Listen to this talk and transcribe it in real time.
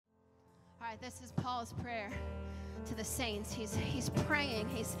right, this is Paul's prayer to the saints. He's praying.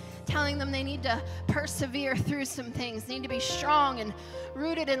 He's telling them they need to persevere through some things, need to be strong and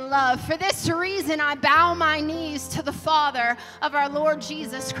rooted in love. For this reason, I bow my knees to the Father of our Lord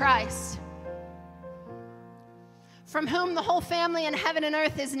Jesus Christ, from whom the whole family in heaven and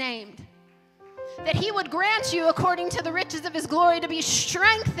earth is named, that he would grant you, according to the riches of his glory, to be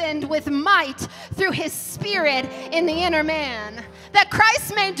strengthened with might through his Spirit in the inner man, that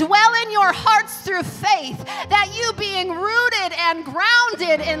Christ may dwell in your hearts through faith, that you, being rooted and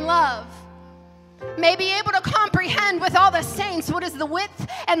grounded in love, may be able to comprehend with all the saints what is the width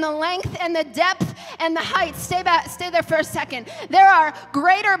and the length and the depth and the height. Stay there for a second. There are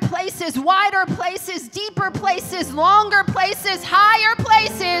greater places, wider places, deeper places, longer places, higher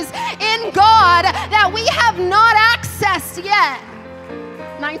places in God that we have not accessed yet.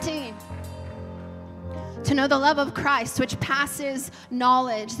 19. To know the love of Christ, which passes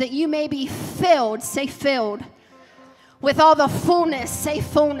knowledge, that you may be filled, say filled, with all the fullness, say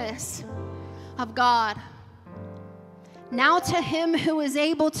fullness, of God. Now to him who is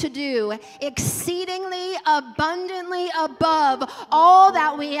able to do exceedingly abundantly above all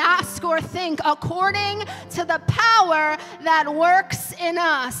that we ask or think, according to the power that works in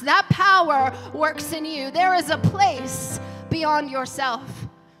us. That power works in you. There is a place beyond yourself.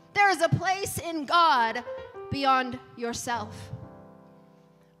 There is a place in God beyond yourself.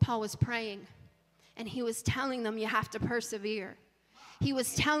 Paul was praying, and he was telling them, you have to persevere. He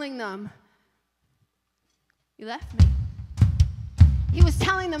was telling them, you left me. He was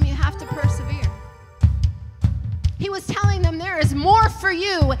telling them you have to persevere. He was telling them there is more for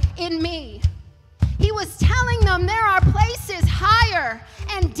you in me. He was telling them there are places higher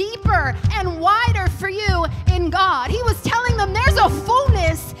and deeper and wider for you in God. He was telling them there's a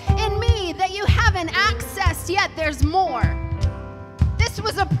fullness in me that you haven't accessed yet. There's more. This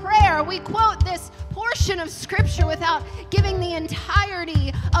was a prayer. We quote this portion of Scripture without giving the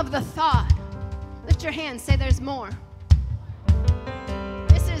entirety of the thought. Lift your hand, say there's more.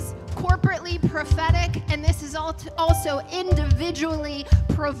 This is corporately prophetic, and this is also individually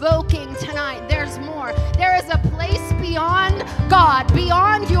provoking tonight. There's more. There is a place beyond God,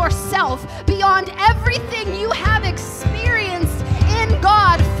 beyond yourself, beyond everything you have experienced in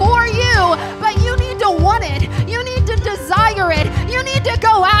God for you, but you need to want it. You need to desire it. You need to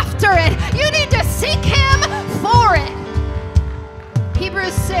go after it. You need to seek him for it.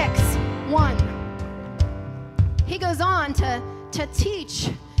 Hebrews 6:1. He goes on to teach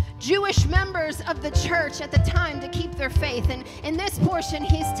Jewish members of the church at the time to keep their faith. And in this portion,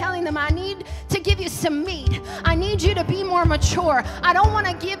 he's telling them, I need to give you some meat. I need you to be more mature. I don't want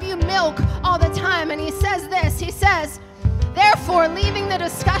to give you milk all the time. And he says this, he says, therefore, leaving the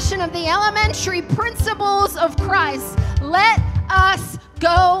discussion of the elementary principles of Christ, let us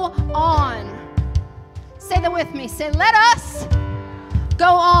go on. Say that with me. Say, let us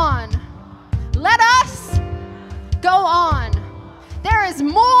go on. Let us go on. There is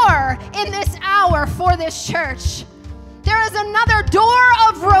more in this hour for this church. There is another door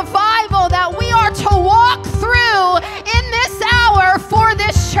of revival that we are to walk through in this hour for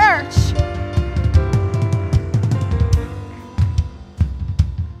this church.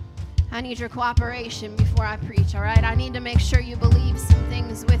 I need your cooperation before I preach, all right? I need to make sure you believe some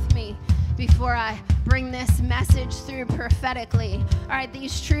things with me before I bring this message through prophetically. All right,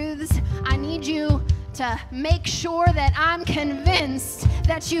 these truths, I need you to make sure that I'm convinced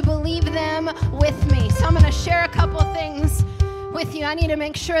that you believe them with me. So I'm going to share a couple things with you. I need to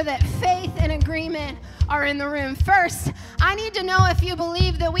make sure that faith and agreement are in the room. First, I need to know if you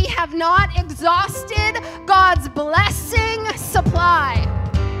believe that we have not exhausted God's blessing supply.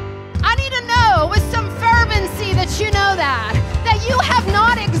 I need to know with some fervency that you know that you have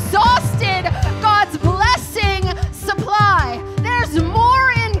not exhausted God's blessing supply. There's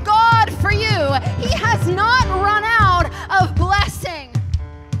more in God for you. He has not run out of blessing.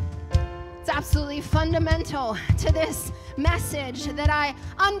 It's absolutely fundamental to this message that I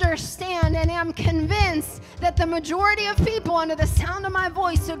understand and am convinced that the majority of people under the sound of my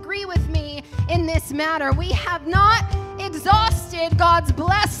voice agree with me in this matter. We have not exhausted God's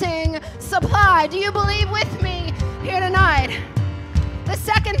blessing supply. Do you believe with me here tonight? The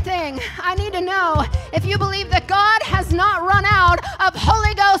second thing I need to know, if you believe that God has not run out of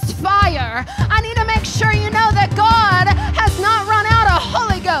Holy Ghost fire, I need to make sure you know that God has not run out of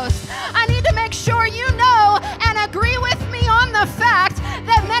Holy Ghost. I need to make sure you know and agree with me on the fact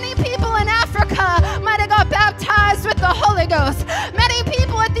that many people in Africa might have got baptized with the Holy Ghost. Many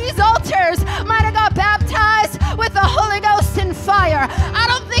people at these altars might have got baptized with the Holy Ghost and fire. I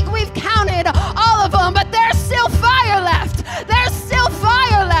don't think we've counted all of them, but there's still fire left. There's still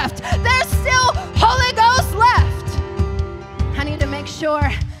fire left. There's still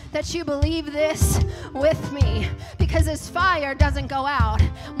that you believe this with me, because his fire doesn't go out.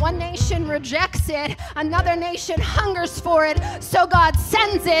 One nation rejects it, another nation hungers for it, so God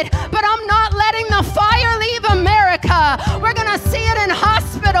sends it. But I'm not letting the fire leave America. We're going to see it in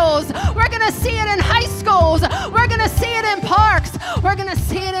hospitals. We're going to see it in high schools. We're going to see it in parks. We're going to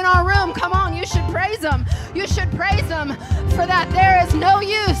see it in our room. Come on, you should praise him. You should praise him for that. There is no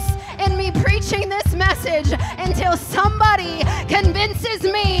use in me preaching this message until somebody convinces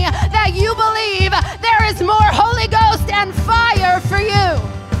me that you believe there is more Holy Ghost and fire for you.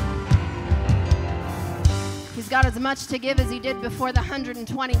 He's got as much to give as he did before the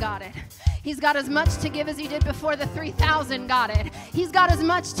 120 got it. He's got as much to give as he did before the 3,000 got it. He's got as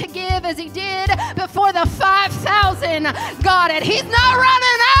much to give as he did before the 5,000 got it. He's not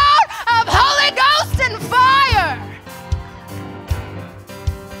running out of Holy Ghost and fire.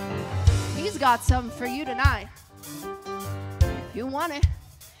 He's got something for you tonight. If you want it.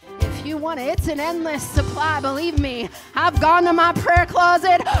 If you want it, it's an endless supply, believe me. I've gone to my prayer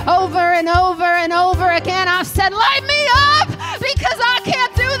closet over and over and over again. I've said, light me up, because I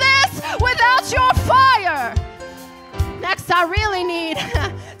can't do this without your fire. Next, I really need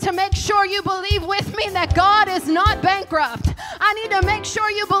to make sure you believe with me that God is not bankrupt. I need to make sure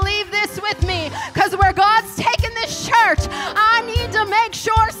you believe this with me, because where God's taken this church, I need to make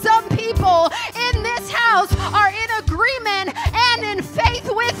sure some people in this house are in agreement and in faith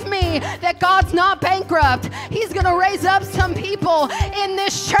with me that God's not bankrupt. He's going to raise up some people in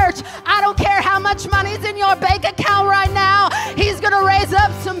this church. I don't care how much money's in your bank account right now. He's going to raise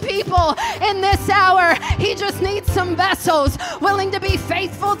up some people in this hour. He just needs some vessels willing to be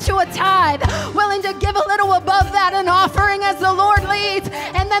faithful to a tithe, willing to give a little above that in offering as the Lord leads.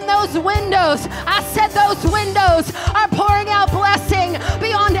 And then those windows, I said those windows are pouring out blessing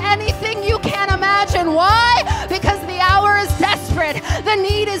beyond anything you can imagine. Why? Because the hour is desperate. The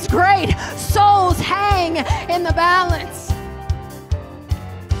need is great. Souls hang in the balance.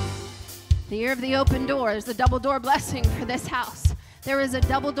 The year of the open door. There's a double door blessing for this house. There is a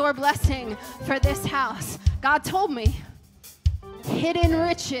double door blessing for this house. God told me, hidden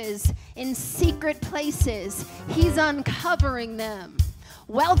riches in secret places, he's uncovering them.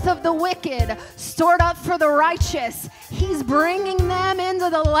 Wealth of the wicked stored up for the righteous, he's bringing them into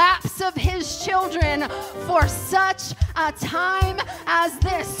the laps of his children for such a time as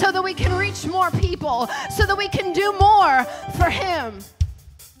this, so that we can reach more people, so that we can do more for him.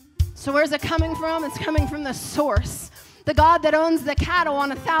 So where's it coming from? It's coming from the source. The God that owns the cattle on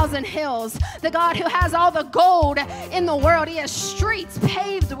 1,000 hills. The God who has all the gold in the world. He has streets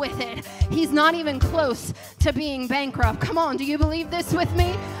paved with it. He's not even close to being bankrupt. Come on, do you believe this with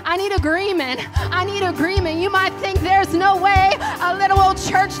me? I need agreement. I need agreement. You might think there's no way a little old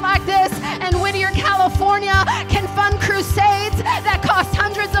church like this in Whittier, California can fund crusades that cost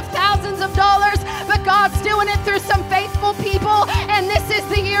hundreds of thousands of dollars, but God's doing it through some faithful people, and this is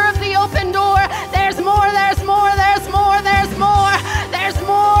the year of the open door. There's more, there's more, there's more. There's more. There's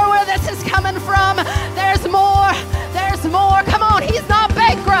more where this is coming from. There's more. There's more. Come on, he's not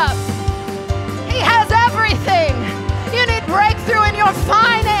bankrupt. He has everything. You need breakthrough in your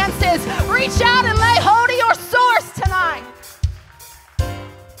finances. Reach out and lay hold of your source tonight.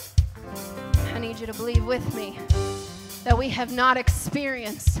 I need you to believe with me that we have not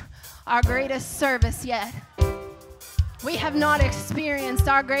experienced our greatest service yet. We have not experienced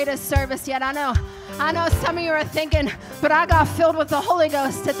our greatest service yet. I know some of you are thinking, but I got filled with the Holy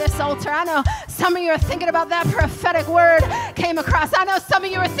Ghost at this altar. I know some of you are thinking about that prophetic word came across. I know some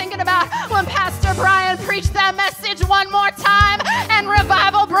of you are thinking about when Pastor Brian preached that message one more time and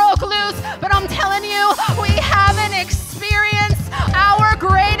revival broke loose. But I'm telling you, we haven't experienced our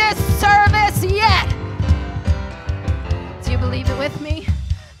greatest service yet. Do you believe it with me?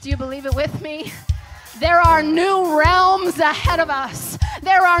 Do you believe it with me? There are new realms ahead of us.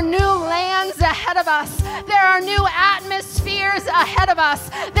 There are new lands ahead of us. There are new atmospheres ahead of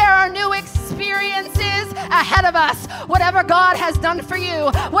us. There are new experiences ahead of us. Whatever God has done for you,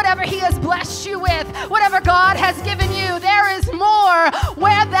 whatever he has blessed you with, whatever God has given you, there is more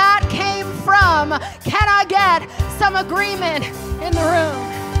where that came from. Can I get some agreement in the room?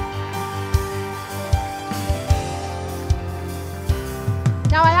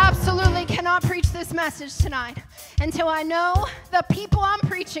 Now, I absolutely cannot preach this message tonight until I know the people I'm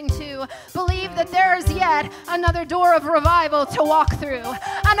preaching to believe that there is yet another door of revival to walk through,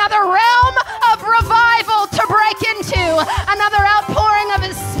 another realm of revival to break into, another outpouring of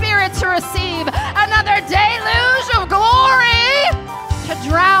his Spirit to receive, another deluge of glory to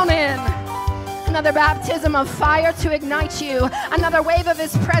drown in, another baptism of fire to ignite you, another wave of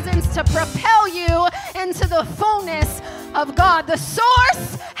his presence to propel you into the fullness of God. The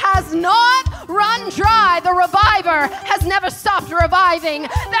source has not run dry. The reviver has never stopped reviving.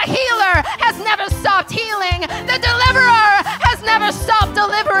 The healer has never stopped healing. The deliverer has never stopped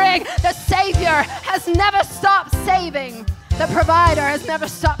delivering. The Savior has never stopped saving. The provider has never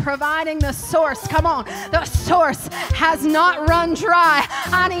stopped providing. The source, come on, the source has not run dry.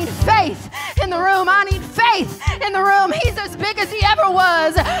 I need faith in the room. I need faith in the room. He's as big as he ever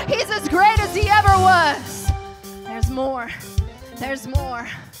was. He's as great as he ever was. There's more. There's more.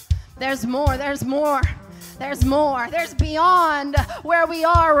 There's more. There's more. There's more. There's beyond where we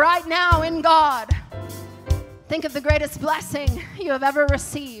are right now in God. Think of the greatest blessing you have ever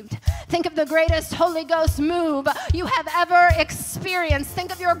received. Think of the greatest Holy Ghost move you have ever experienced.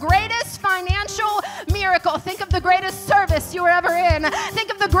 Think of your greatest financial miracle. Think of the greatest service you were ever in. Think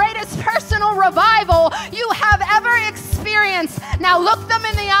of the greatest personal revival you have ever experienced. Now look them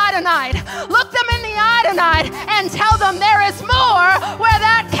in the eye tonight. Look them in the eye tonight and tell them there is more where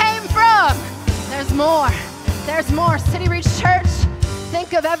that came from. There's more. There's more. City Reach Church,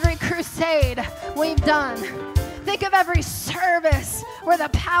 think of every crusade we've done. Think of every service where the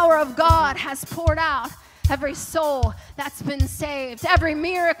power of God has poured out. Every soul that's been saved. Every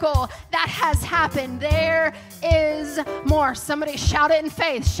miracle that has happened. There is more. Somebody shout it in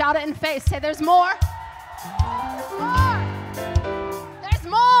faith. Shout it in faith. Say, there's more. There's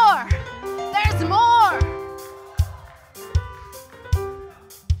more. There's more.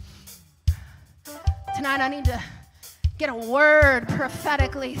 Tonight I need to get a word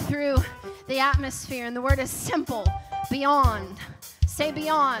prophetically through the atmosphere, and the word is simple. Beyond. Say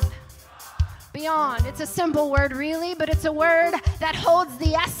beyond. Beyond. It's a simple word, really, but it's a word that holds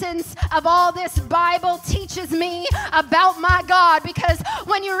the essence of all this Bible teaches me about my God. Because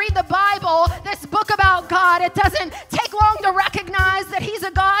when you read the Bible, this book about God, it doesn't take long to recognize that he's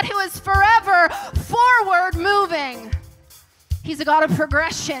a God who is forever forward moving. He's a God of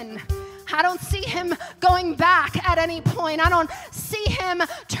progression. I don't see him going back at any point. I don't see him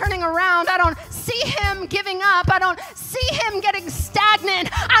turning around. I don't see him giving up. I don't see him getting stagnant.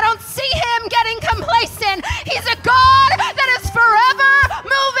 I don't see him getting complacent. He's a God that is forever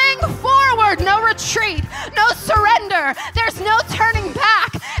moving forward. No retreat, no surrender. There's no turning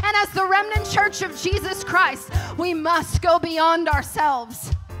back. And as the remnant church of Jesus Christ, we must go beyond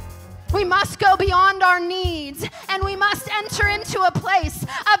ourselves. We must go beyond our needs, and we must enter into a place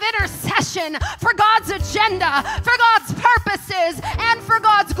of intercession for God's agenda, for God's purposes, and for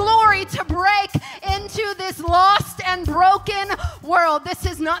God's glory to break into this lost and broken world. This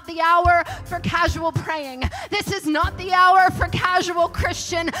is not the hour for casual praying. This is not the hour for casual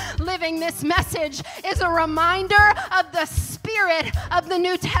Christian living. This message is a reminder of the spirit of the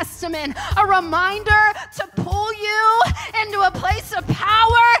New Testament, a reminder to pull you into a place of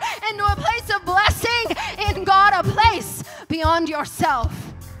power, into a place of blessing in God, a place beyond yourself,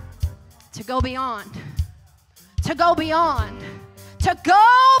 to go beyond, to go beyond, to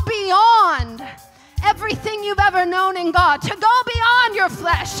go beyond everything you've ever known in God, to go beyond your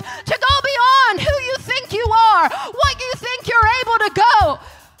flesh, to go beyond who you think you are, what you think you're able to go,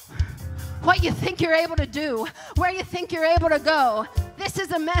 what you think you're able to do, where you think you're able to go. This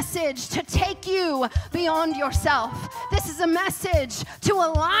is a message to take you beyond yourself. This is a message to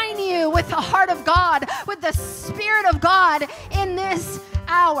align you with the heart of God, with the Spirit of God in this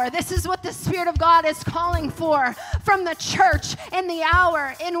hour. This is what the Spirit of God is calling for from the church in the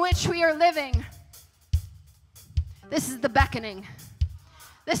hour in which we are living. This is the beckoning.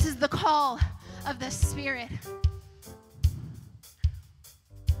 This is the call of the Spirit.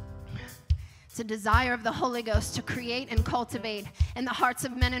 It's a desire of the Holy Ghost to create and cultivate in the hearts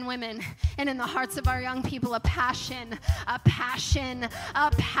of men and women and in the hearts of our young people a passion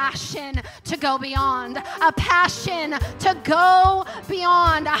to go beyond, a passion to go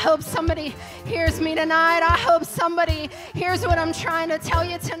beyond. I hope somebody hears me tonight. I hope somebody hears what I'm trying to tell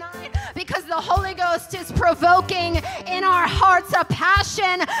you tonight, because the Holy Ghost is provoking in our hearts a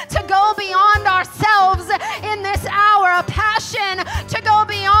passion to go beyond ourselves in this hour, a passion to go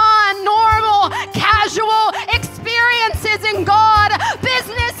beyond normal, casual experiences in God.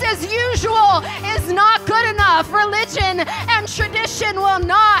 Business as usual is not good enough. Religion and tradition will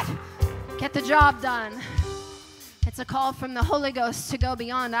not get the job done. It's a call from the Holy Ghost to go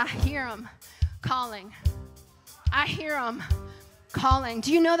beyond. I hear him calling. I hear him calling.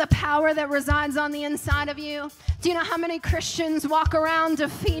 Do you know the power that resides on the inside of you? Do you know how many Christians walk around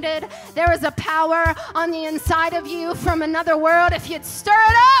defeated? There is a power on the inside of you from another world. If you'd stir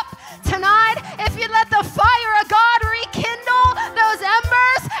it up tonight, if you'd let the fire of God rekindle those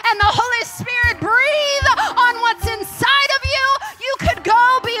embers and the Holy Spirit breathe on what's inside of you, you could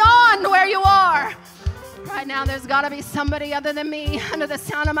go beyond where you are right now. now, there's got to be somebody other than me under the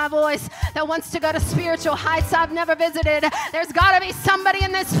sound of my voice that wants to go to spiritual heights I've never visited. There's got to be somebody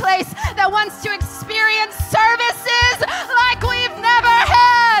in this place that wants to experience services like we've never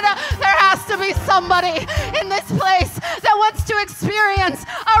had. There has to be somebody in this place that wants to experience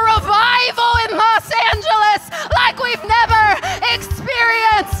a revival in Los Angeles like we've never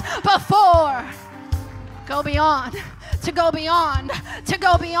experienced before. Go beyond. To go beyond, to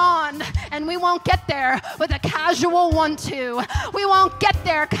go beyond. And we won't get there with a casual 1-2. We won't get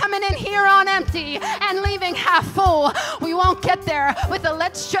there coming in here on empty and leaving half full. We won't get there with a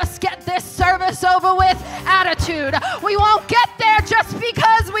let's just get this service over with attitude. We won't get there just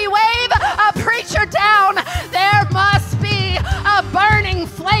because we wave a preacher down. There must be a burning,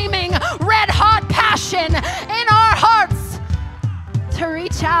 flaming, red-hot passion in our hearts to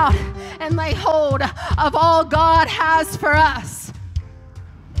reach out and lay hold of all God has for us.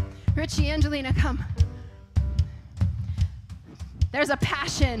 Richie, Angelina, come. There's a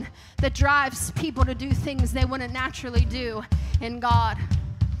passion that drives people to do things they wouldn't naturally do in God.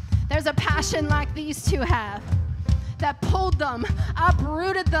 There's a passion like these two have that pulled them,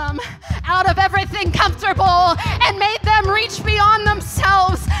 uprooted them out of everything comfortable and made them reach beyond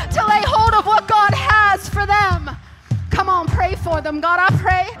themselves to lay hold of what God has for them. Come on, pray for them. God, I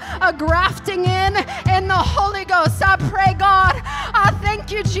pray a grafting in the Holy Ghost. I pray, God, I thank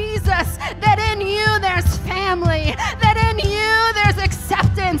you, Jesus, that in you there's family, that in you there's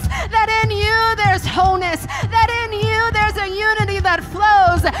acceptance, that in you there's wholeness, that in you there's a unity that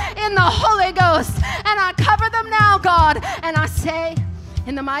flows in the Holy Ghost. And I cover them now, God, and I say,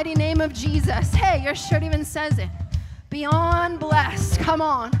 in the mighty name of Jesus, hey, your shirt even says it, beyond blessed. Come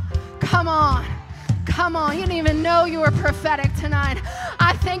on, come on. Come on, you didn't even know you were prophetic tonight.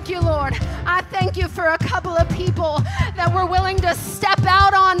 I thank you, Lord. I thank you for a couple of people that were willing to step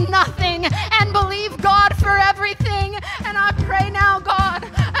out on nothing and believe God for everything. And I pray now, God,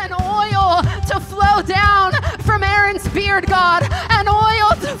 an oil to flow down from Aaron's beard, God. An oil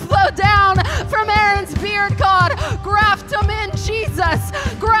to flow down from Aaron's beard, God. Graft them in, Jesus.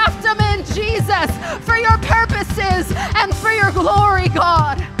 Graft them in, Jesus, for your purposes and for your glory,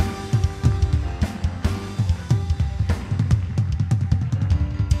 God.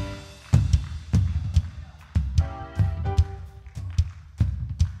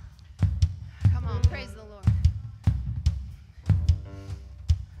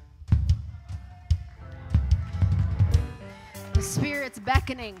 Spirit's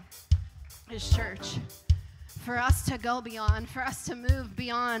beckoning His church for us to go beyond, for us to move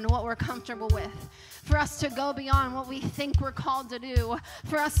beyond what we're comfortable with, for us to go beyond what we think we're called to do,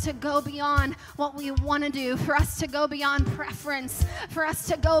 for us to go beyond what we want to do, for us to go beyond preference, for us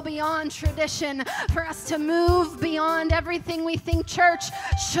to go beyond tradition, for us to move beyond everything we think church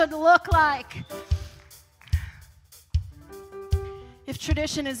should look like. If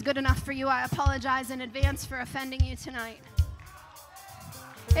tradition is good enough for you, I apologize in advance for offending you tonight.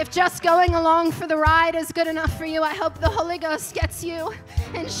 If just going along for the ride is good enough for you, I hope the Holy Ghost gets you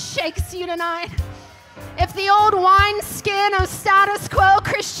and shakes you tonight. If the old wineskin of status quo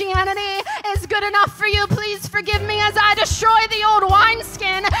Christianity is good enough for you, please forgive me as I destroy the old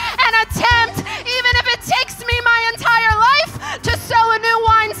wineskin and attempt, even if it takes me my entire life, to sew a new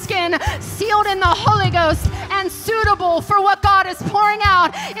wineskin sealed in the Holy Ghost and suitable for what God is pouring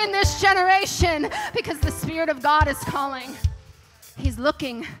out in this generation, because the Spirit of God is calling. He's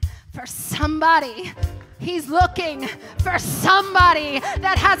looking for somebody. He's looking for somebody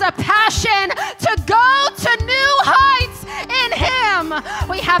that has a passion to go to new heights in Him.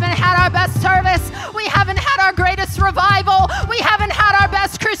 We haven't had our best service. We haven't had our greatest revival. We haven't had our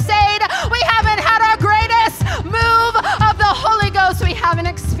best crusade. We haven't had our greatest move of the Holy Ghost. We haven't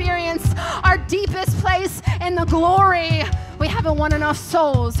experienced our deepest place in the glory. We haven't won enough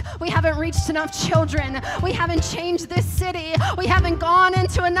souls. We haven't reached enough children. We haven't changed this city. We haven't gone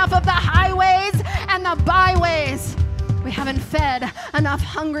into enough of the highways and the byways. We haven't fed enough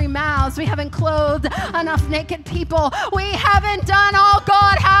hungry mouths. We haven't clothed enough naked people. We haven't done all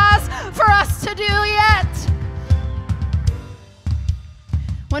God has for us to do yet.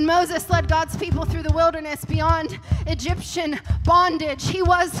 When Moses led God's people through the wilderness beyond Egyptian bondage, he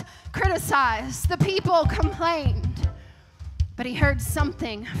was criticized. The people complained. But he heard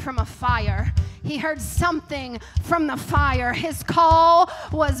something from a fire. He heard something from the fire. His call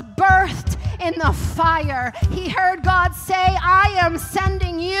was birthed in the fire. He heard God say, I am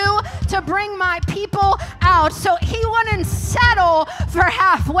sending you to bring my people out. So he wouldn't settle for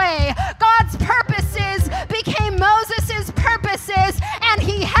halfway. God's purposes became Moses' purposes, and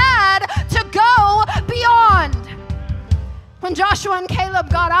he had to go beyond. When Joshua and Caleb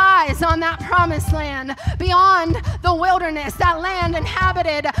got eyes on that promised land, beyond the wilderness, that land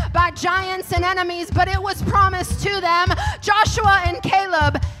inhabited by giants and enemies, but it was promised to them, Joshua and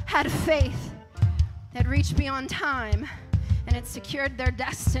Caleb had faith that reached beyond time, and it secured their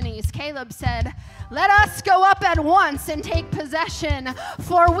destinies. Caleb said, "Let us go up at once and take possession,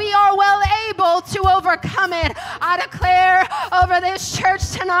 for we are well able to overcome it." I declare over this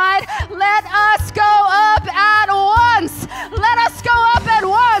church tonight, let us go up at once. Let us go up at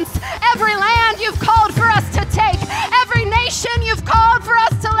once. Every land you've called for us to take, every nation you've called for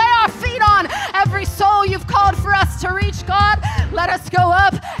us to lay our feet on, every soul you've called for us to reach, God, let us go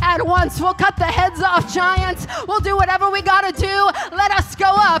up at once. We'll cut the heads off giants. We'll do whatever we got to do. Let us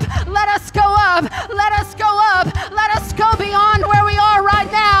go up. Let us go up. Let us go up. Let us go beyond where we are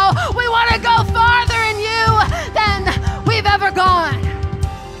right now. We want to go farther in you than we've ever gone.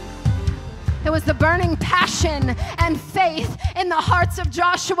 It was the burning passion and faith in the hearts of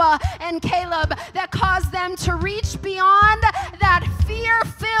Joshua and Caleb that caused them to reach beyond that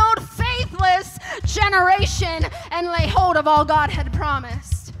fear-filled, faithless generation and lay hold of all God had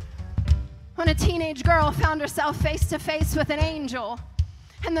promised. When a teenage girl found herself face to face with an angel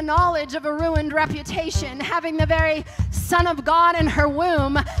and the knowledge of a ruined reputation, having the very Son of God in her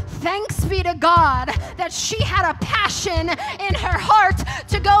womb, thanks be to God that she had a passion in her heart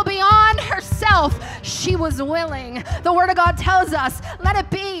to go beyond herself. She was willing. The Word of God tells us, let it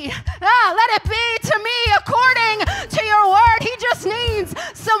be. Let it be to me according to your word. He just needs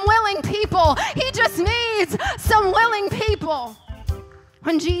some willing people. He just needs some willing people.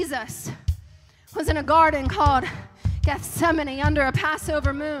 When Jesus was in a garden called Gethsemane under a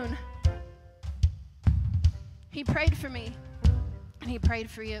Passover moon, he prayed for me and he prayed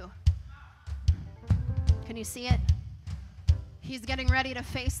for you. Can you see it? He's getting ready to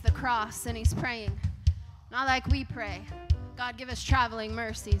face the cross and he's praying. Not like we pray, God give us traveling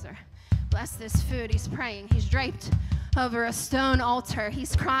mercies or bless this food. He's praying. He's draped over a stone altar.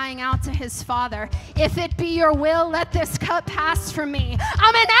 He's crying out to his Father, if it be your will, let this cup pass from me.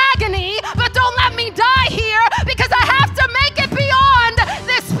 I'm in agony, but don't let me die here, because I have to make it beyond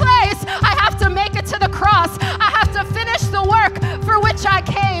this place. I have to make it to the cross. I have to finish the work for which I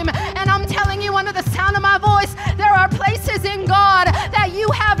came. And I'm telling you, under the sound of my voice, there are places in God that you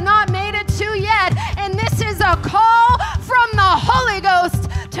have not made it to yet. And this is a call from the Holy Ghost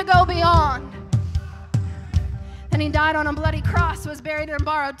to go beyond. And he died on a bloody cross, was buried in a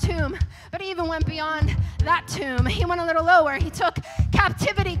borrowed tomb. But he even went beyond that tomb. He went a little lower. He took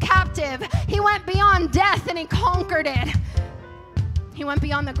captivity captive. He went beyond death and he conquered it. He went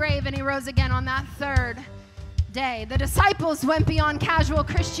beyond the grave and he rose again on that third day. The disciples went beyond casual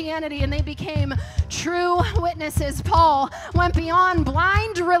Christianity and they became true witnesses. Paul went beyond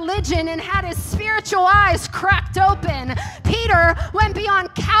blind religion and had his spiritual eyes cracked open. Peter went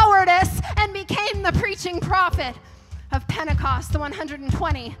beyond cowardice and became the preaching prophet of Pentecost. The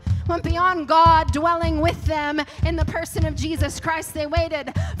 120 went beyond God dwelling with them in the person of Jesus Christ. They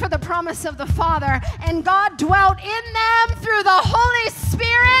waited for the promise of the Father, and God dwelt in them through the Holy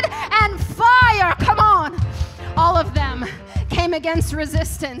Spirit and fire. Come on. All of them came against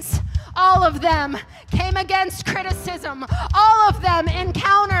resistance. All of them came against criticism. All of them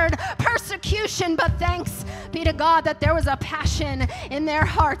encountered persecution, but thanks be to God that there was a passion in their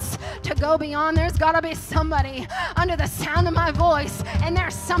hearts to go beyond. There's got to be somebody under the sound of my voice, and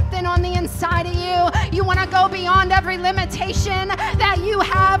there's something on the inside of you. You want to go beyond every limitation that you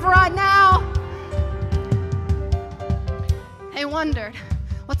have right now. They wondered,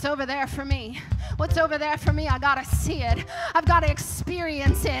 what's over there for me? What's over there for me? I gotta see it. I've got to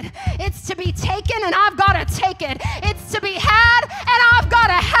experience it. It's to be taken and I've got to take it. It's to be had and I've got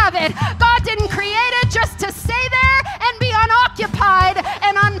to have it. God didn't create it just to stay there and be unoccupied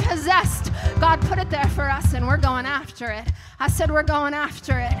and unpossessed. God put it there for us and we're going after it. I said we're going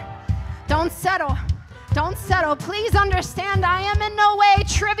after it. Don't settle. Don't settle. Please understand, I am in no way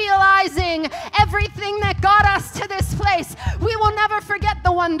trivializing everything that got us to this place. We will never forget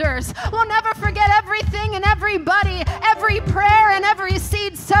the wonders. We'll never forget everything and everybody, every prayer and every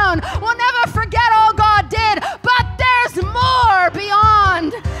seed sown. We'll never forget all God did, but there's more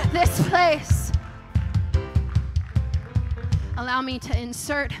beyond this place. Allow me to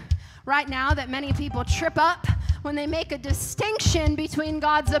insert right now that many people trip up when they make a distinction between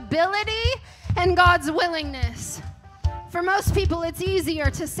God's ability and God's willingness. For most people, it's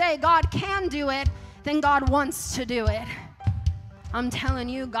easier to say God can do it than God wants to do it. I'm telling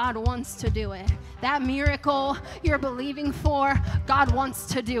you, God wants to do it. That miracle you're believing for, God wants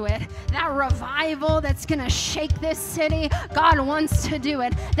to do it. That revival that's going to shake this city, God wants to do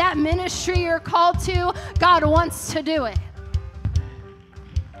it. That ministry you're called to, God wants to do it.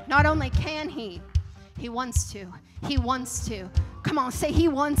 Not only can he wants to. He wants to. Come on, say he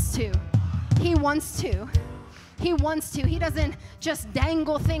wants to. He wants to. He wants to. He doesn't just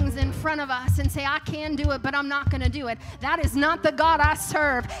dangle things in front of us and say, I can do it, but I'm not going to do it. That is not the God I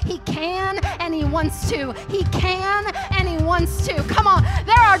serve. He can and he wants to. He can and he wants to. Come on.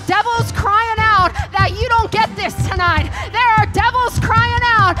 There are devils crying out that you don't get this tonight. There are devils crying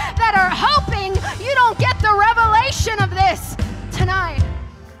out that are hoping you don't get the revelation of this tonight.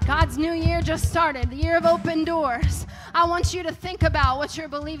 God's new year just started, the year of open doors. I want you to think about what you're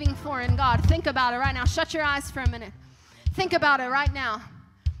believing for in God. Think about it right now. Shut your eyes for a minute. Think about it right now.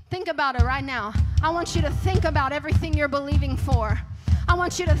 Think about it right now. I want you to think about everything you're believing for. I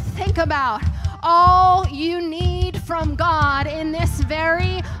want you to think about all you need from God in this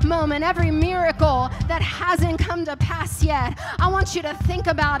very moment, every miracle that hasn't come to pass yet. I want you to think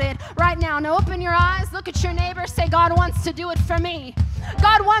about it right now. Now open your eyes, look at your neighbor, say, God wants to do it for me.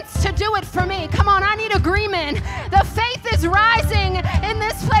 God wants to do it for me. Come on, I need agreement. The faith is rising in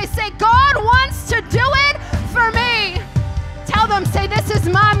this place. Say, God wants to do it for me. Tell them, say, this is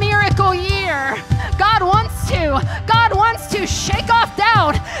my miracle year. God wants to. God wants to. Shake off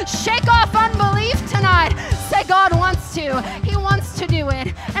doubt. Shake off unbelief tonight. Say, God wants to. He wants to do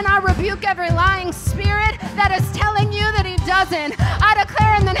it. And I rebuke every lying spirit that is telling you that he doesn't. I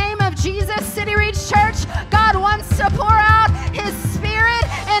declare in the name of Jesus, City Reach Church, God wants to pour out his spirit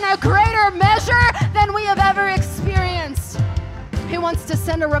in a greater measure than we have ever experienced. He wants to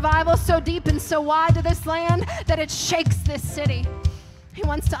send a revival so deep and so wide to this land that it shakes this city. He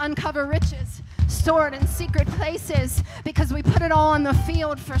wants to uncover riches stored in secret places because we put it all on the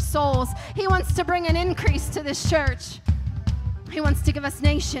field for souls. He wants to bring an increase to this church. He wants to give us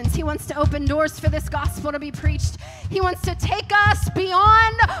nations. He wants to open doors for this gospel to be preached. He wants to take us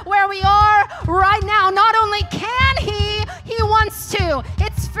beyond where we are right now. Not only can he wants to.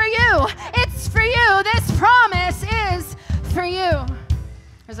 It's for you. It's for you. This promise is for you.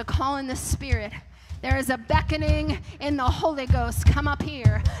 There's a call in the Spirit. There is a beckoning in the Holy Ghost. Come up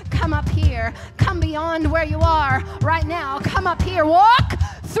here. Come up here. Come beyond where you are right now. Come up here. Walk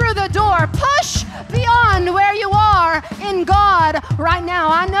through the door. Push beyond where you are in God right now.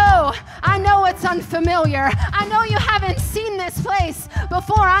 I know it's unfamiliar. I know you haven't seen this place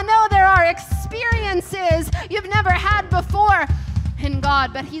before. I know there are experiences you've never had before in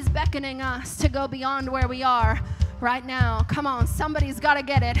God, but he's beckoning us to go beyond where we are right now. Come on, somebody's got to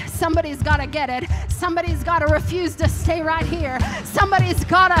get it. Somebody's got to get it. Somebody's got to refuse to stay right here. Somebody's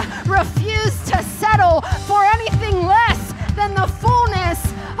got to refuse to settle for anything less than the fullness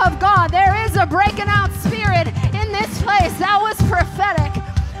of God. There is a breaking out spirit in this place. That was prophetic.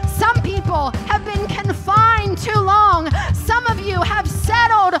 Some people have been confined too long. Some of you have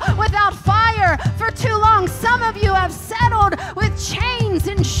settled without fire for too long. Some of you have settled with chains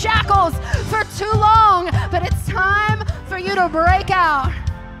and shackles for too long. But it's time for you to break out.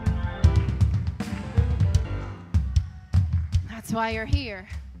 That's why you're here.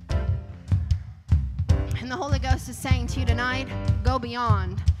 And the Holy Ghost is saying to you tonight, go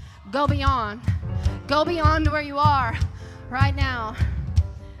beyond. Go beyond. Go beyond where you are right now.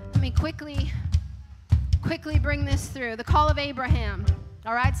 Let me quickly bring this through. The call of Abraham.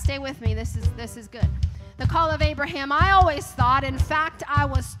 All right, stay with me. This is good. The call of Abraham. I always thought, in fact, I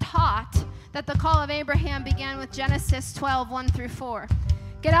was taught that the call of Abraham began with Genesis 12, 1 through 4.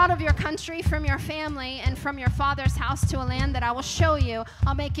 Get out of your country, from your family, and from your father's house to a land that I will show you.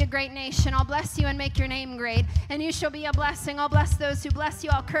 I'll make you a great nation. I'll bless you and make your name great, and you shall be a blessing. I'll bless those who bless you.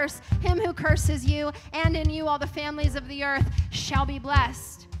 I'll curse him who curses you, and in you all the families of the earth shall be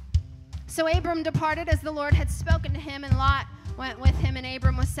blessed. So Abram departed as the Lord had spoken to him, and Lot went with him, and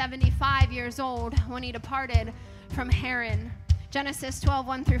Abram was 75 years old when he departed from Haran. Genesis 12,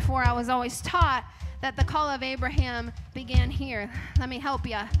 1 through 4, I was always taught that the call of Abraham began here. Let me help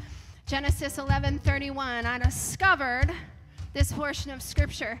you. Genesis 11:31, I discovered this portion of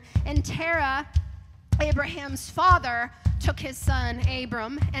scripture. And Terah, Abraham's father, took his son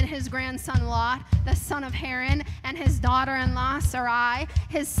Abram and his grandson Lot, the son of Haran, and his daughter-in-law Sarai,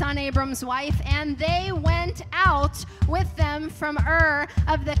 his son Abram's wife, and they went out with them from Ur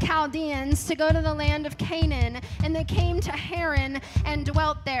of the Chaldeans to go to the land of Canaan, and they came to Haran and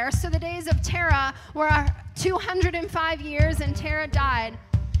dwelt there. So the days of Terah were 205 years, and Terah died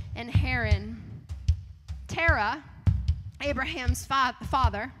in Haran. Terah, Abraham's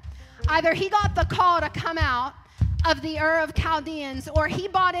father, either he got the call to come out of the Ur of Chaldeans, or he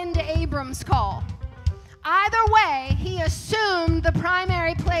bought into Abram's call. Either way, he assumed the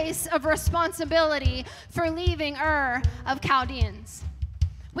primary place of responsibility for leaving Ur of Chaldeans.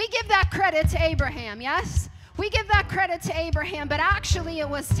 We give that credit to Abraham, yes? We give that credit to Abraham, but actually it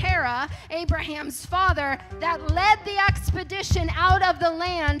was Terah, Abraham's father, that led the expedition out of the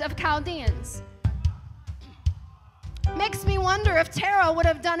land of Chaldeans. Makes me wonder if Terah would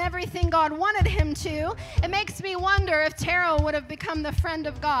have done everything God wanted him to. It makes me wonder if Terah would have become the friend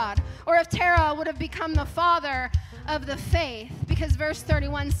of God, or if Terah would have become the father of the faith, because verse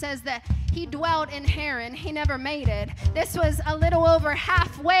 31 says that he dwelt in Haran. He never made it. This was a little over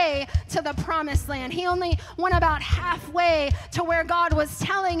halfway to the promised land. He only went about halfway to where God was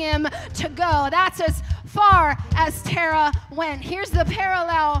telling him to go. That's as far as Terah went. Here's the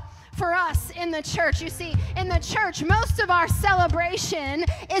parallel for us in the church. You see, in the church, most of our celebration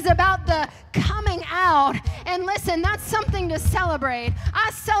is about the coming out. And listen, that's something to celebrate. I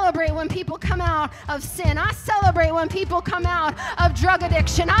celebrate when people come out of sin. I celebrate when people come out of drug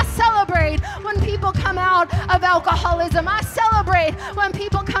addiction. I celebrate when people come out of alcoholism. I celebrate when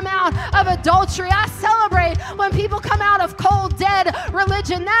people come out of adultery. I celebrate when people come out of cold, dead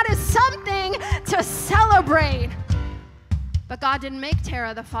religion. That is something to celebrate. But God didn't make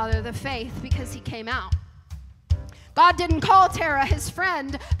Terah the father of the faith because he came out. God didn't call Terah his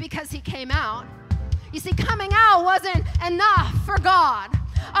friend because he came out. You see, coming out wasn't enough for God.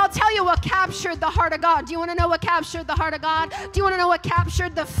 I'll tell you what captured the heart of God. Do you want to know what captured the heart of God? Do you want to know what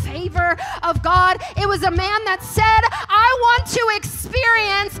captured the favor of God? It was a man that said, I want to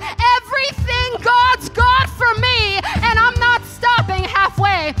experience everything God's got for me, and I'm not stopping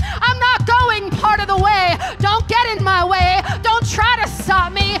halfway. I'm not going part of the way. Don't get in my way. Don't try to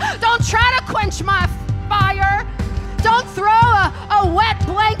stop me. Don't try to quench my fire. Don't throw a wet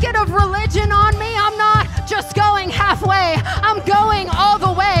blanket of religion on me. I'm not just going halfway. I'm going all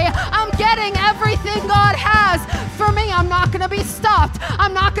the way. I'm getting everything God has for me. I'm not going to be stopped.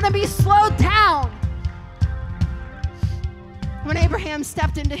 I'm not going to be slowed down. When Abraham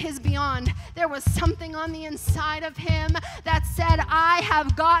stepped into his beyond, there was something on the inside of him that said, I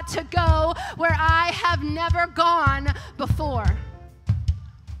have got to go where I have never gone before.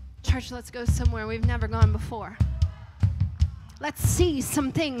 Church, let's go somewhere we've never gone before. Let's see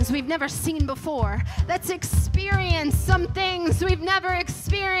some things we've never seen before. Let's experience some things we've never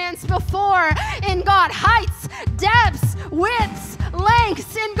experienced before in God. Heights, depths, widths,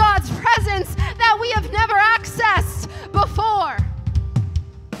 lengths in God's presence that we have never accessed before.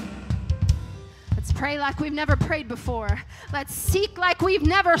 Let's pray like we've never prayed before. Let's seek like we've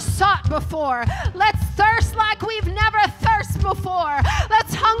never sought before. Let's thirst like we've never thirsted before.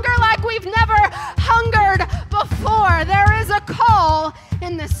 Let's hunger like we've never hungered before. There is a call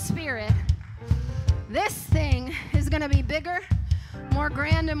in the Spirit. This thing is going to be bigger, more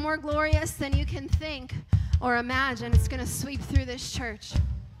grand, and more glorious than you can think or imagine. It's going to sweep through this church,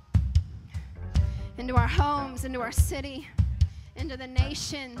 into our homes, into our city, into the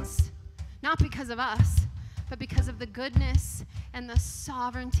nations. Not because of us, but because of the goodness and the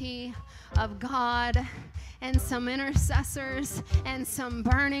sovereignty of God, and some intercessors and some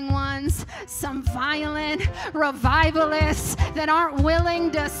burning ones, some violent revivalists that aren't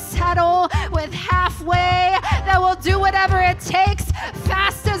willing to settle with halfway, that will do whatever it takes,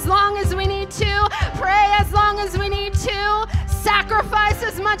 fast as long as we need to, pray as long as we need to, sacrifice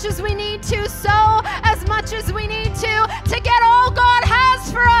as much as we need to, sow as much as we need to get all God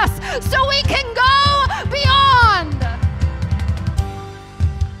has for us so we can go beyond.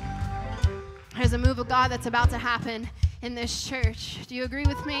 There's a move of God that's about to happen in this church. Do you agree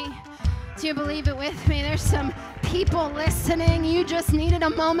with me? Do you believe it with me? There's some people listening. You just needed a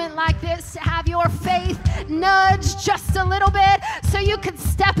moment like this to have your faith nudge just a little bit so you could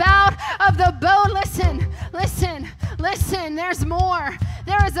step out of the boat. Listen, listen, listen. There's more.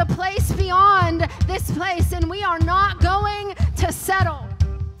 There is a place beyond this place, and we are not going to settle.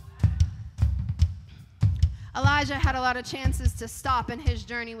 Elijah had a lot of chances to stop in his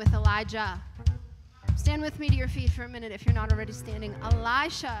journey with Elijah. Stand with me to your feet for a minute if you're not already standing.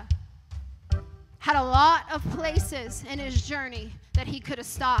 Elisha had a lot of places in his journey that he could have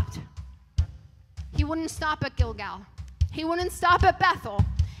stopped. He wouldn't stop at Gilgal. He wouldn't stop at Bethel.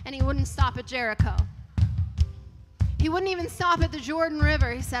 And he wouldn't stop at Jericho. He wouldn't even stop at the Jordan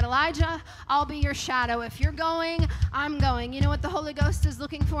River. He said, Elijah, I'll be your shadow. If you're going, I'm going. You know what the Holy Ghost is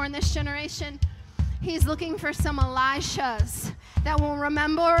looking for in this generation? He's looking for some Elishas that will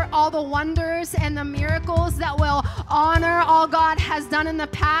remember all the wonders and the miracles, that will honor all God has done in the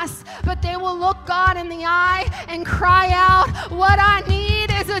past, but they will look God in the eye and cry out, what I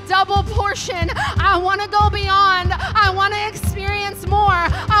need is a double portion. I want to go beyond. I want to experience more.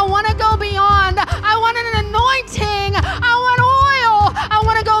 I want to go beyond. I want an anointing. I want oil. I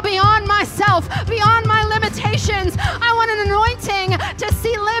want to go beyond myself, beyond my limitations. I want an anointing to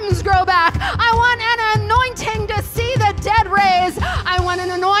see limbs grow back. I want an anointing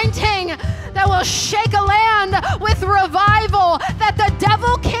that will shake a land with revival that the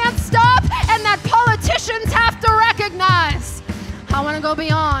devil can't stop and that politicians have to recognize. I want to go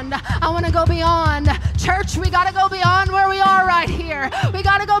beyond. I want to go beyond. Church, we got to go beyond where we are right here. We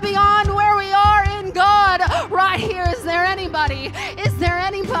got to go beyond where we are in God right here. Is there anybody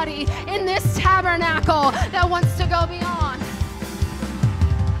in this tabernacle that wants to go beyond?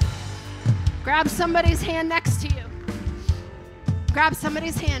 Grab somebody's hand next to you. Grab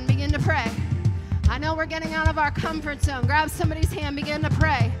somebody's hand, begin to pray. I know we're getting out of our comfort zone. Grab somebody's hand, begin to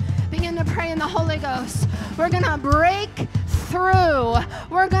pray. Begin to pray in the Holy Ghost. We're going to break through.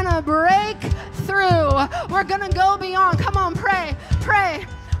 We're going to break through. We're going to go beyond. Come on, pray, pray.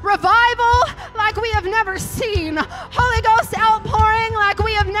 Revival like we have never seen. Holy Ghost outpouring like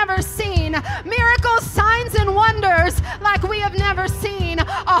we have never seen. Miracles, signs, and wonders like we have never seen.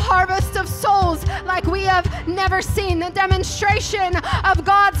 A harvest of souls like we have never seen. The demonstration of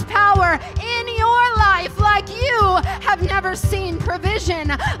God's power in your life like you have never seen. Provision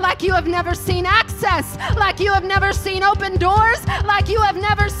like you have never seen. Access like you have never seen. Open doors like you have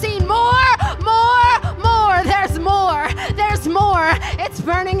never seen. More, more, more. There's more. There's more. It's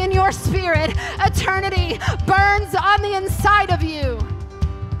burning in your spirit. Eternity burns on the inside of you.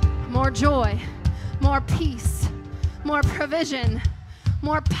 More joy, more peace, more provision,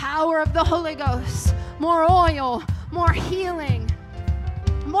 more power of the Holy Ghost, more oil, more healing,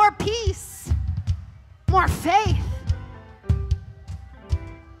 more peace, more faith.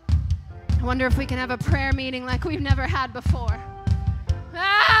 I wonder if we can have a prayer meeting like we've never had before.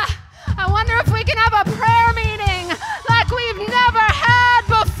 I wonder if we can have a prayer meeting like we've never had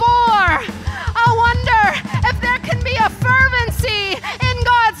before. I wonder if there can be a fervency in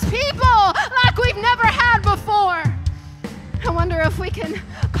God's people like we've never had before. I wonder if we can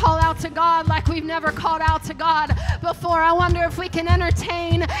call out to God like we've never called out to God before. I wonder if we can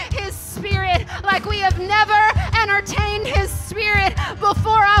entertain His Spirit like we have never entertained His Spirit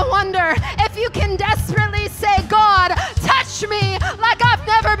before. I wonder if you can desperately say, God, touch me like I've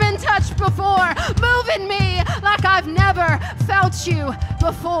never been touched before. Move in me like I've never felt you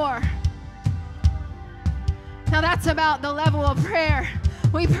before. Now that's about the level of prayer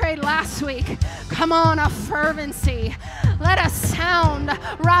we prayed last week. Come on, a fervency. Let a sound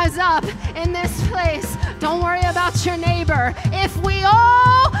rise up in this place. Don't worry about your neighbor. If we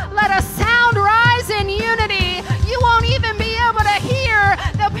all let a sound rise in unity, you won't even be able to hear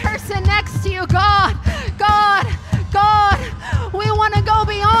the person next to you. God, God, God, we want to go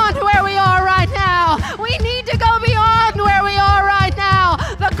beyond where we are right now. We need to go beyond where we are right now.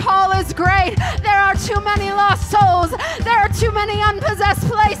 The call is great. There are too many lost souls. There are too many unpossessed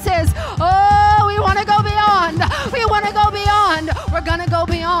places. Oh, we want to go beyond. We want to go beyond. We're going to go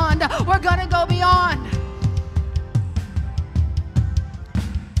beyond. We're going to go beyond.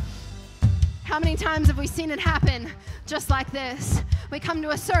 How many times have we seen it happen just like this? We come to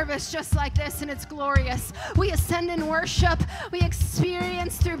a service just like this, and it's glorious. We ascend in worship. We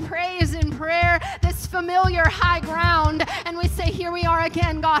experience through praise and prayer this familiar high ground, and we say, here we are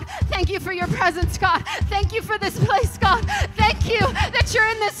again, God. Thank you for your presence, God. Thank you for this place, God. Thank you that you're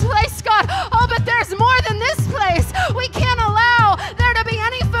in this place, God. Oh, but there's more than this place. We can't allow there to be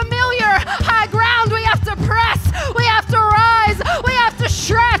any familiar high ground. We have to press. We have to rise. We have to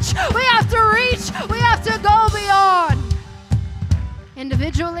stretch. We have to reach. We have to go beyond.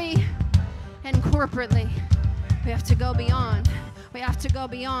 Individually and corporately, we have to go beyond. We have to go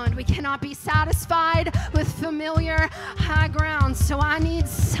beyond. We cannot be satisfied with familiar high ground. So I need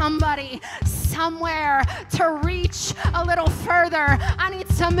somebody somewhere to reach a little further. I need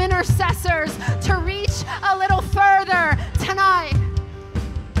some intercessors to reach a little further tonight.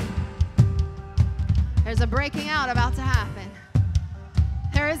 There's a breaking out about to happen.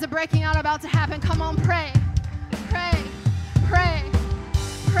 There is a breaking out about to happen. Come on, pray. Pray. Pray.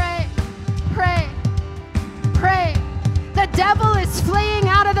 Pray, pray, pray. The devil is fleeing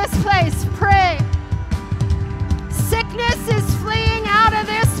out of this place. Pray. Sickness is fleeing out of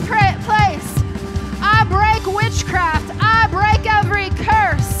this place. I break witchcraft. I break every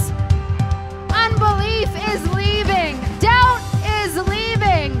curse. Unbelief is leaving. Doubt is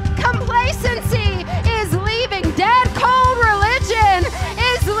leaving. Complacency is leaving. Dead, cold religion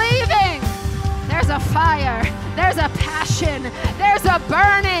is leaving. There's a fire. There's a passion. There's a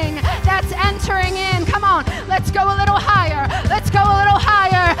burning that's entering in. Come on, let's go a little higher. Let's go a little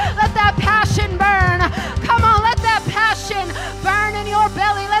higher. Let that passion burn. Come on, let that passion burn in your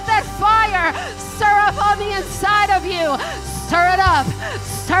belly. Let that fire stir up on the inside of you. Stir it up.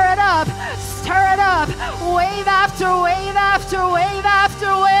 Stir it up. Stir it up. Wave after wave after wave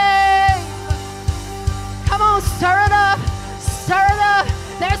after wave. Come on, stir it up. Stir it up.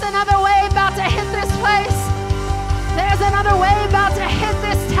 There's another wave about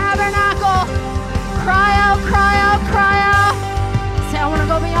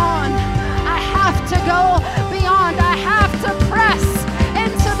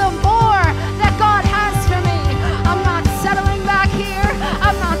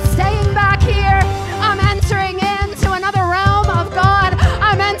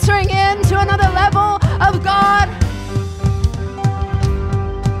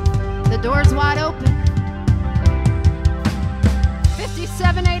door's wide open.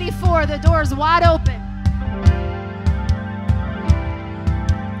 5784, the door's wide open.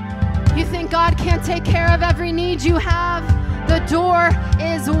 You think God can't take care of every need you have? The door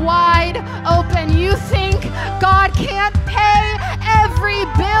is wide open. You think God can't pay every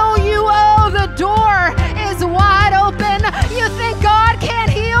bill you owe? The door is wide open. You think God can't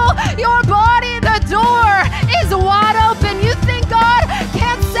heal your body? The door is wide open. You think God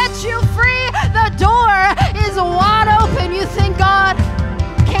can't set you free? The door is wide open. You think God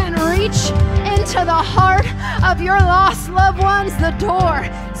can't reach into the heart of your lost loved ones? The door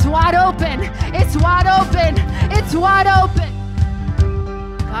is wide open. It's wide open. It's wide open.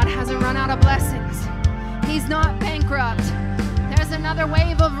 God hasn't run out of blessings. He's not bankrupt. There's another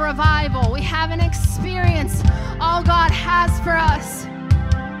wave of revival. We haven't experienced all God has for us.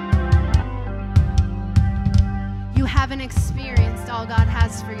 You haven't experienced all God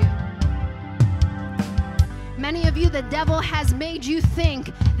has for you. Many of you, the devil has made you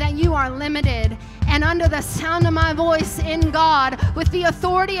think that you are limited. And under the sound of my voice in God, with the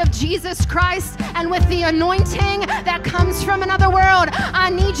authority of Jesus Christ and with the anointing that comes from another world, I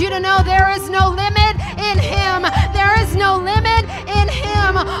need you to know there is no limit in Him. There is no limit in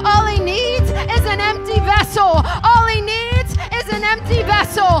Him. All He needs is an empty vessel. All He needs is an empty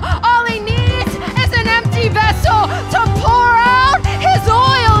vessel. All He needs is an empty vessel to pour out His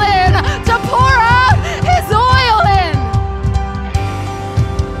oil in. To pour out His oil in.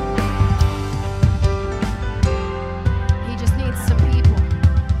 He just needs some people,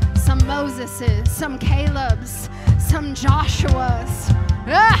 some Moseses, some Calebs, some Joshuas,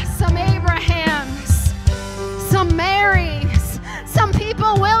 some Abrahams, some Marys, some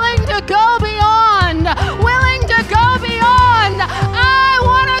people willing to go beyond, willing to go beyond. I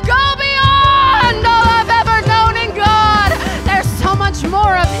want to go beyond all I've ever known in God. There's so much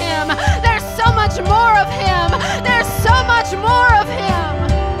more of Him. There's so much more of Him. There's so much more of Him.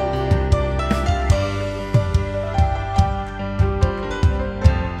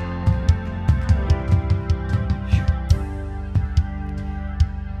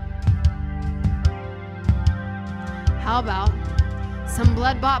 How about some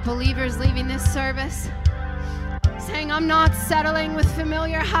blood-bought believers leaving this service saying, I'm not settling with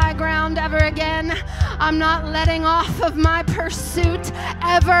familiar high ground ever again. I'm not letting off of my pursuit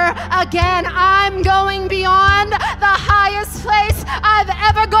ever again. I'm going beyond the highest place I've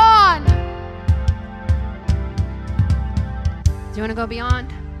ever gone. Do you want to go beyond?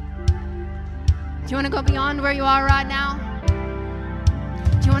 Do you want to go beyond where you are right now?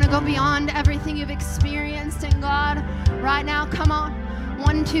 Do you want to go beyond everything you've experienced in God right now? Come on.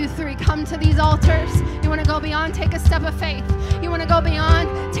 1, 2, 3. Come to these altars. You want to go beyond? Take a step of faith. You want to go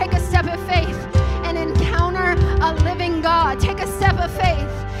beyond? Take a step of faith and encounter a living God. Take a step of faith.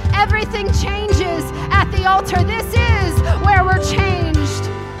 Everything changes at the altar. This is where we're changed.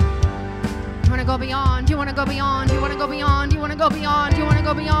 You want to go beyond? You want to go beyond? You want to go beyond? You want to go beyond? You want to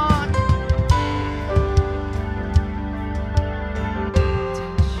go beyond?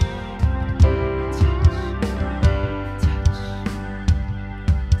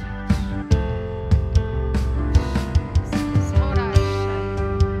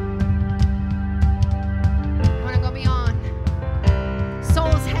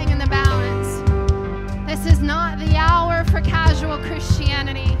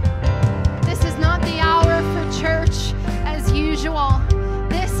 Christianity. This is not the hour for church as usual.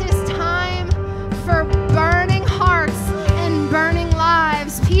 This is time for burning hearts and burning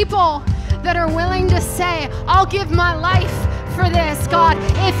lives. People that are willing to say, I'll give my life for this. God,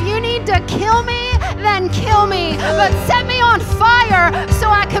 if you need to kill me, then kill me. But set me on fire so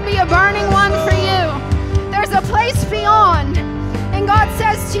I can be a burning one for you. There's a place beyond. And God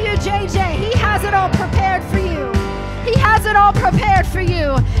says to you, JJ, He has it all prepared for you. He has it all prepared for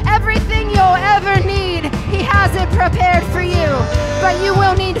you. Everything you'll ever need, He has it prepared for you. But you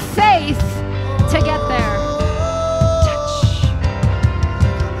will need faith to get there. Touch.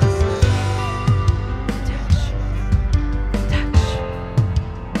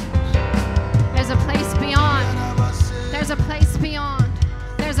 There's a place beyond. There's a place beyond.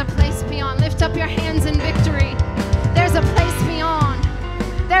 There's a place beyond. Lift up your hands in victory. There's a place beyond.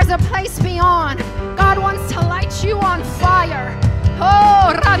 There's a place beyond. God wants to light you on fire.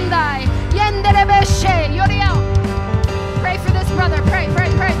 Oh, Randai. Yenderebeshe. Yoriel. Pray for this brother. Pray, pray,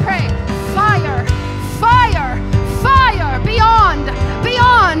 pray, pray. Fire, fire, fire. Beyond,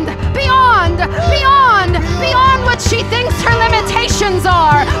 beyond, beyond, beyond, beyond what she thinks her limitations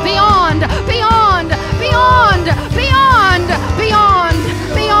are. Beyond, beyond, beyond, beyond, beyond,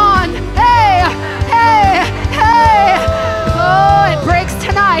 beyond. Hey, hey, hey. Oh, it breaks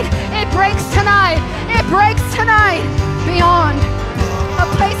tonight. It breaks.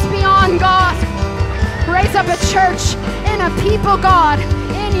 church in a people, God,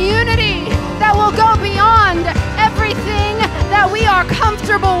 in unity that will go beyond everything that we are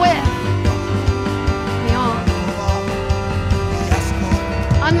comfortable with. Beyond.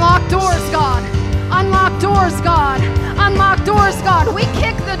 Unlock doors, God. Unlock doors, God. Unlock doors, God. We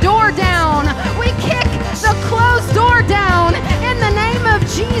kick the door down. We kick the closed door down in the name of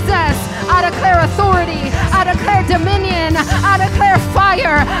Jesus. I declare authority. I declare dominion. I declare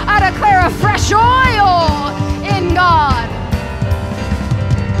fire. I declare a fresh oil in God.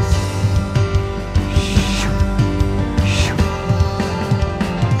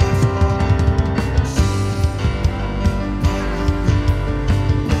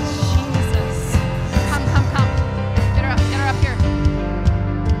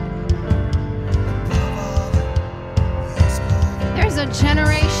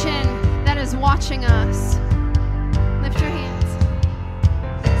 Generation that is watching us. Lift your hands.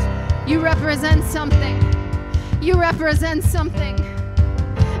 You represent something. You represent something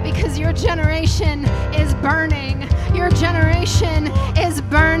because your generation is burning. Your generation is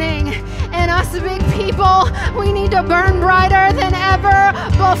burning. And us big people, we need to burn brighter than ever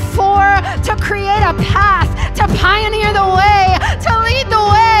before to create a path, to pioneer the way, to lead the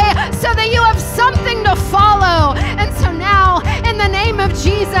way so that you have something to follow. And so now, in the name of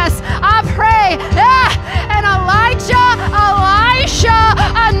Jesus, I pray an Elisha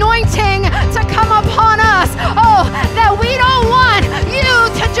anointing to come upon us. Oh, that we don't want you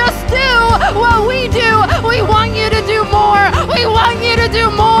to just do what we do. We want you to do more. We want you to do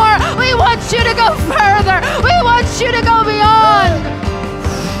more. We want you to go further. We want you to go beyond.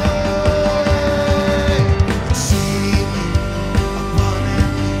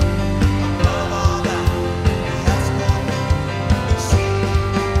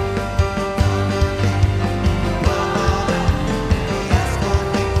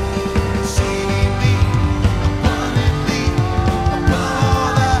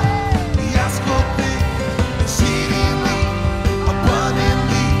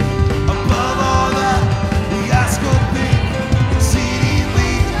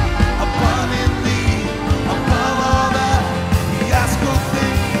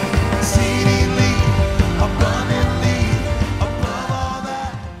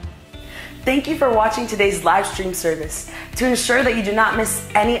 Thank you for watching today's live stream service. To ensure that you do not miss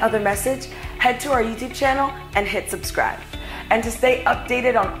any other message, head to our YouTube channel and hit subscribe. And to stay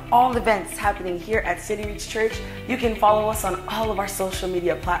updated on all events happening here at City Reach Church, you can follow us on all of our social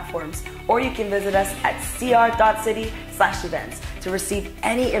media platforms, or you can visit us at cr.city/events to receive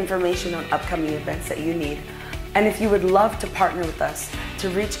any information on upcoming events that you need. And if you would love to partner with us to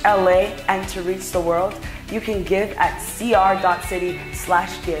reach LA and to reach the world, you can give at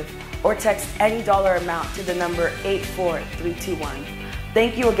cr.city/give. or text any dollar amount to the number 84321.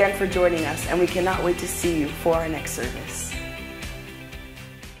 Thank you again for joining us, and we cannot wait to see you for our next service.